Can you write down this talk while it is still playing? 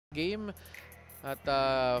game at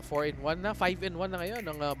 4-1 na, 5-1 na ngayon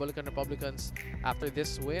ng Bulacan Republicans after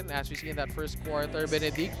this win. As we see in that first quarter,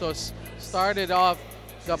 Benedictos started off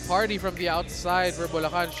the party from the outside for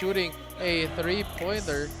Bulacan, shooting a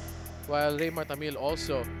three-pointer, while Raymar Tamil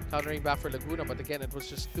also countering back for Laguna. But again, it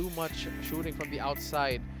was just too much shooting from the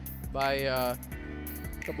outside by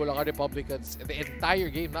the Bulacan Republicans in the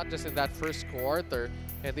entire game, not just in that first quarter.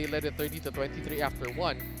 And they led it 30-23 after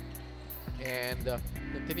one. And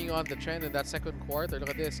continuing on the trend in that second quarter, look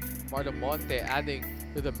at this. Marlon Monte adding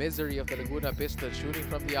to the misery of the Laguna Pistons, shooting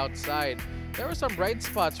from the outside. There were some bright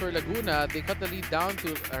spots for Laguna. They cut the lead down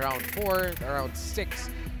to around 4, around 6,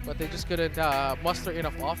 but they just couldn't muster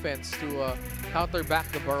enough offense to counter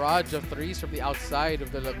back the barrage of threes from the outside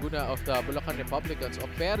of the Bulacan Republicans.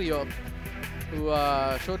 Operio, who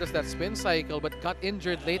showed us that spin cycle but got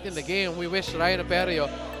injured late in the game. We wish Ryan Operio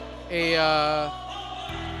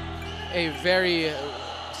a very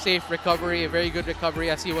safe recovery, a very good recovery,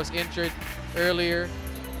 as he was injured earlier.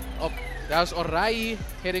 That was Orai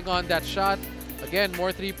hitting on that shot. Again,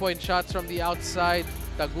 more three-point shots from the outside.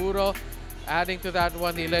 Taguro adding to that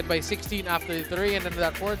one. He led by 16 after 3. And then in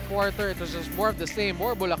that fourth quarter, it was just more of the same.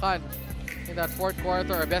 More Bulacan in that fourth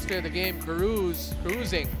quarter. Our best player of the game,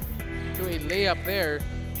 cruising to a layup there,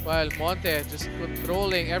 while Monte just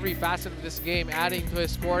controlling every facet of this game, adding to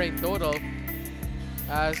his scoring total,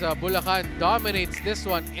 as Bulacan dominates this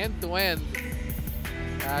one end-to-end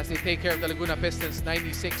as they take care of the Laguna Pistons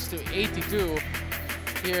 96-82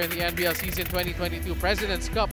 here in the NBL season 2022 President's Cup